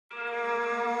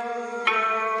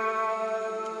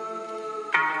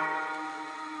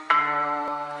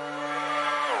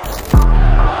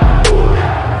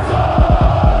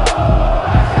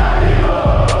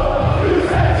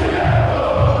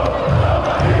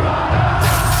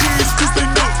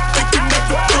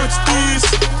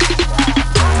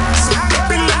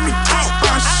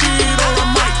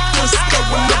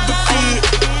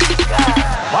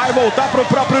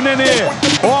Nenê.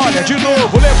 Olha, de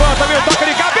novo, levanta, meio toca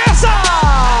de cabeça!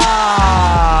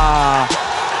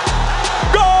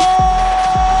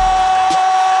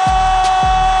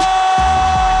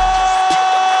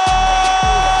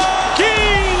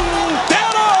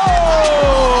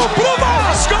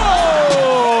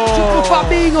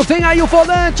 Fabinho, vem aí o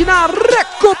volante na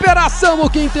recuperação, o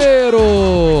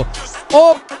Quintero.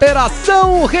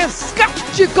 Operação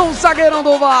resgate com o zagueirão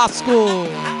do Vasco.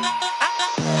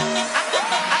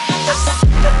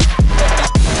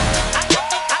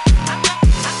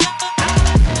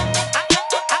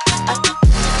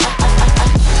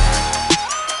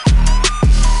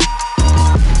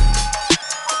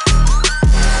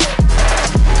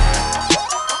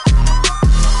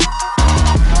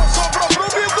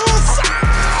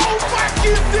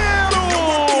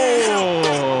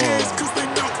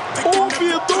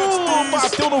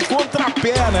 Bateu no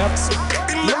contrapé, né?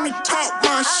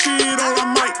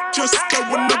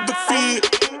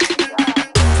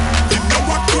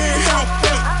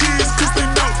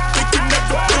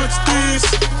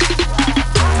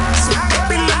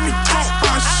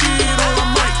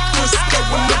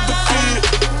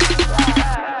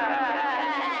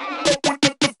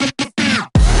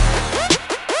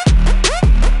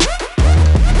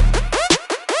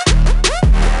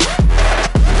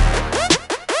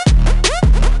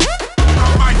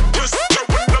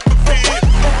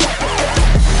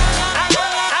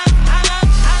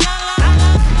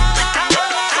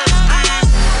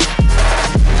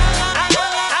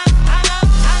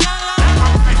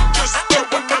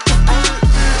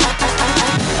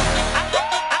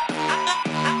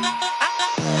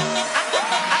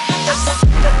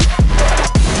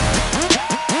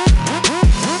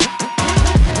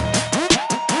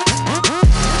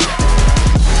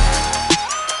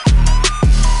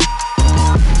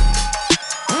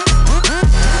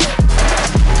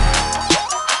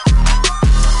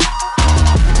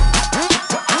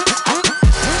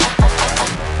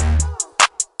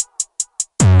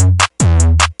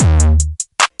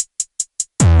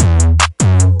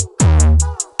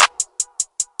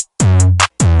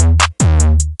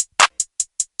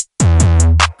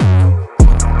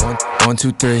 One,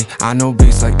 two, three, I know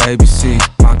beats like ABC.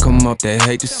 I come up, they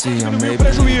hate to see. I'm maybe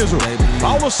prejuízo.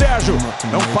 Paulo Sérgio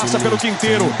não passa pelo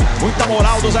Quintero. Muita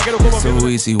moral do zagueiro colombiano. So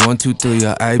easy, 1, 2, 3,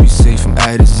 ABC from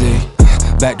A to Z.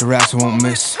 Back to raps, I won't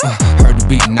miss. Heard the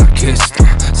beat and I kissed.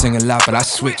 Sing a lot, but I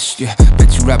switched. Yeah,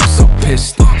 bet you rappers so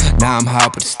pissed. Now I'm high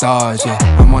up with the stars. Yeah,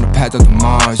 I'm on the path up to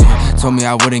Mars. Yeah, told me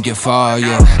I wouldn't get far.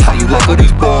 Yeah, how you walk with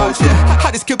these bars? Yeah,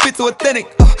 how this kid fit so authentic?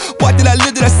 Why did I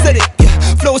live that I said it? Yeah,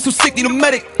 flow is so sick, need a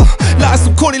medic. Lies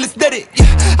so corny, let's dead it. Yeah,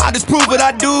 I just prove what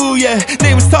I do. Yeah,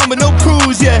 name is Tom, but no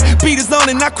cruise. Yeah, beat is on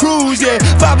and I cruise. Yeah,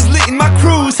 vibe is lit in my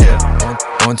cruise. Yeah.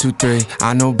 1, 2, 3,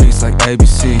 I know beats like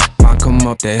ABC. I come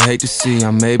up, they hate to see.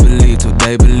 I may believe till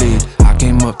they believe. I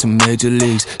came up to major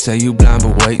leagues. Say you blind,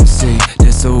 but wait and see.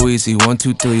 It's so easy. 1,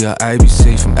 2, 3,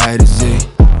 ABC from A to Z.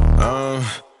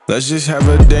 Let's just have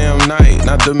a damn night,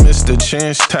 not the Mr.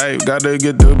 Chance type. Gotta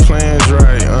get the plans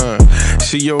right.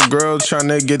 See your girl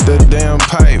tryna get the damn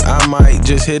pipe. I might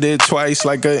just hit it twice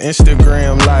like an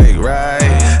Instagram like,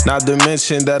 right? Not to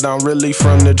mention that I'm really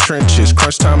from the trenches.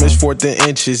 Crunch time is 4th and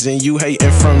inches, and you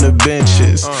hating from the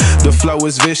benches. The flow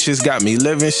is vicious, got me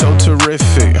living so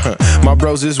terrific. My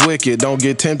bros is wicked, don't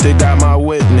get tempted, got my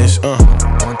witness.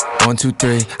 1, 2,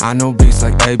 3, I know beats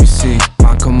like ABC.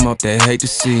 I come up, they hate to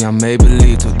see. I may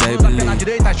believe till they believe. Na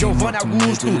direita, Giovanni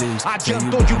Augusto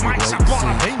adiantou demais a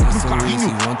bola. Vem pro carrinho,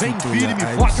 vem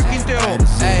firme, forte o Quintero.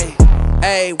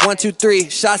 Hey, 1, 2, 3,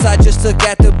 shots I just took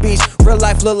at the beach. Real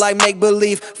life look like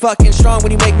make-believe. Fucking strong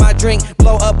when you make my drink.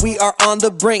 Blow up, we are on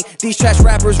the brink. These trash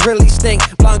rappers really stink.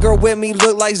 Blonde girl with me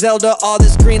look like Zelda. All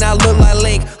this green, I look like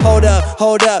Link. Hold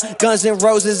up, Guns N'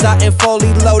 Roses out and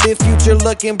fully loaded. Future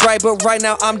looking bright, but right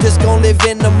now I'm just gon' live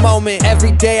in the moment.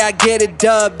 Every day I get it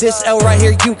dubbed. This L right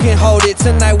here, you can hold it.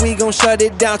 Tonight we gon' shut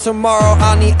it down. Tomorrow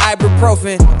I'll need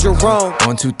ibuprofen. Jerome.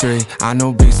 1, 2, 3, I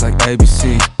know beats like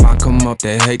ABC. I come up,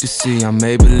 they hate to see. I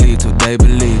may believe till they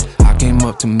believe. I came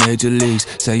up to major leagues.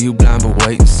 Say you blind, but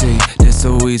wait and see. It's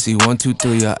so easy. 1, 2,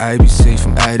 3, ABC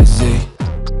from A to Z.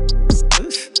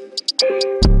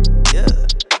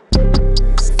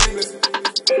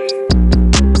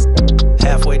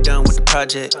 Halfway done with the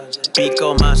project. Beat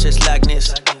go monsters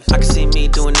likeness. I can see me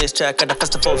doing this track at the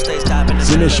festival stage top.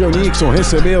 Se mexeu Nixon,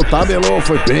 recebeu, tabelou,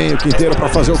 foi bem o Quintero pra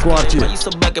fazer o corte. You so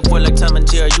bucket for like Tom and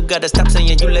Jerry. You gotta stop saying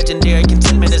you legendary.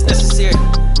 Contentment is necessary.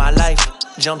 My life,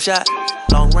 jump shot.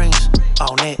 long range,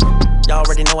 all net. Y'all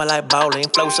already know I like ballin',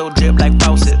 flow so drip like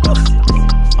faucet.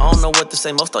 I don't know what to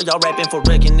say, most of y'all rapping for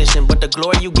recognition, but the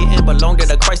glory you getting belong to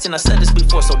the Christ, and I said this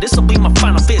before, so this'll be my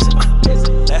final visit.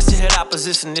 Last year hit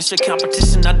opposition, this your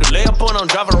competition. I do lay up on them,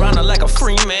 drive around her like a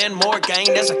free man, more gang,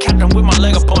 that's a captain with my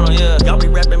leg up on her, yeah. Y'all be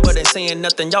rapping but ain't saying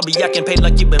nothing, y'all be yakking paid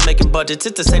like you been making budgets.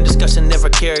 It's the same discussion, never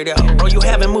carried out. Bro, you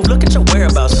haven't moved, look at your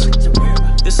whereabouts.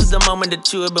 This is the moment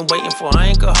that you have been waiting for. I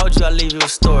ain't gonna hold you, I'll leave you a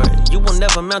story. You will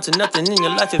never amount to nothing in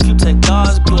your life if you take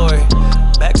God's glory.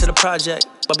 Back to the project,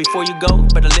 but before you go,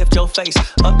 better lift your face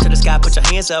up to the sky, put your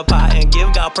hands up high and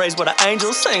give God praise what the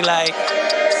angels sing like.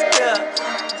 Yeah.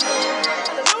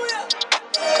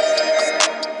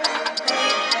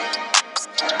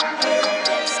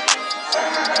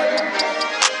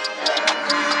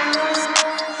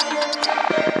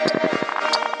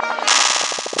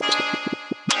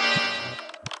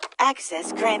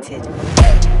 Access granted.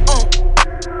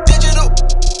 Digital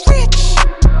rich,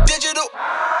 digital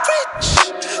rich,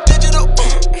 digital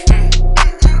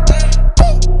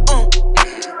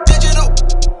digital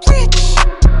rich,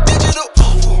 digital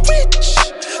rich,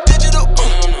 digital.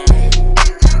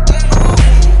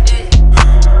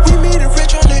 We made it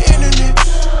rich on the internet.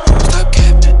 Stop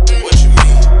capping. What you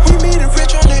mean? We made it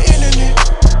rich on the internet.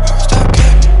 Stop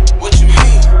capping. What you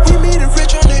mean? We made it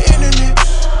rich on the internet.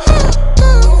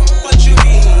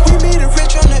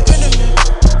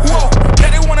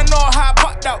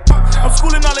 I'm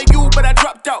schooling all of you, but I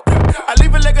dropped out. I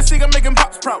leave a legacy, I'm making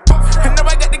pops proud. And now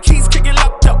I got the keys, kicking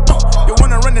locked up. You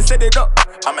wanna run and set it up?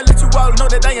 I'ma let you all know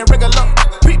that I ain't regular.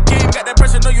 Peak game, got that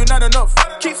pressure, know you not enough.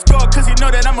 Keep score, cause you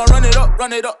know that I'ma run it up,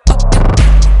 run it up.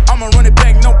 I'ma run it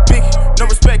back, no biggie. No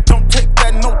respect, don't take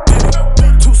that, no ditty.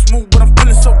 Too smooth, but I'm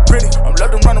feeling so pretty. I'm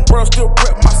loved around the world, still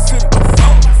rep my city.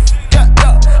 Yeah,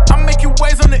 I make you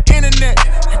waves on the internet.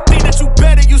 You think that you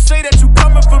better, you say that you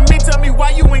coming for me. Tell me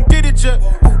why you ain't did it yet.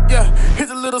 Yeah, here's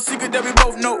a little secret that we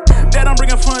both know, that I'm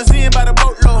bringing funds in by the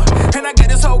boatload. And I got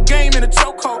this whole game in a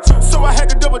chokehold, so I had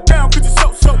to double down cause it's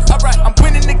so. Alright, I'm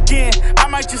winning again, I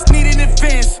might just need an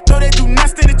advance. No, they do not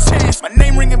stand a chance. My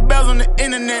name ringing bells on the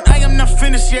internet, I am not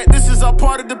finished yet, this is all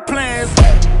part of the plans.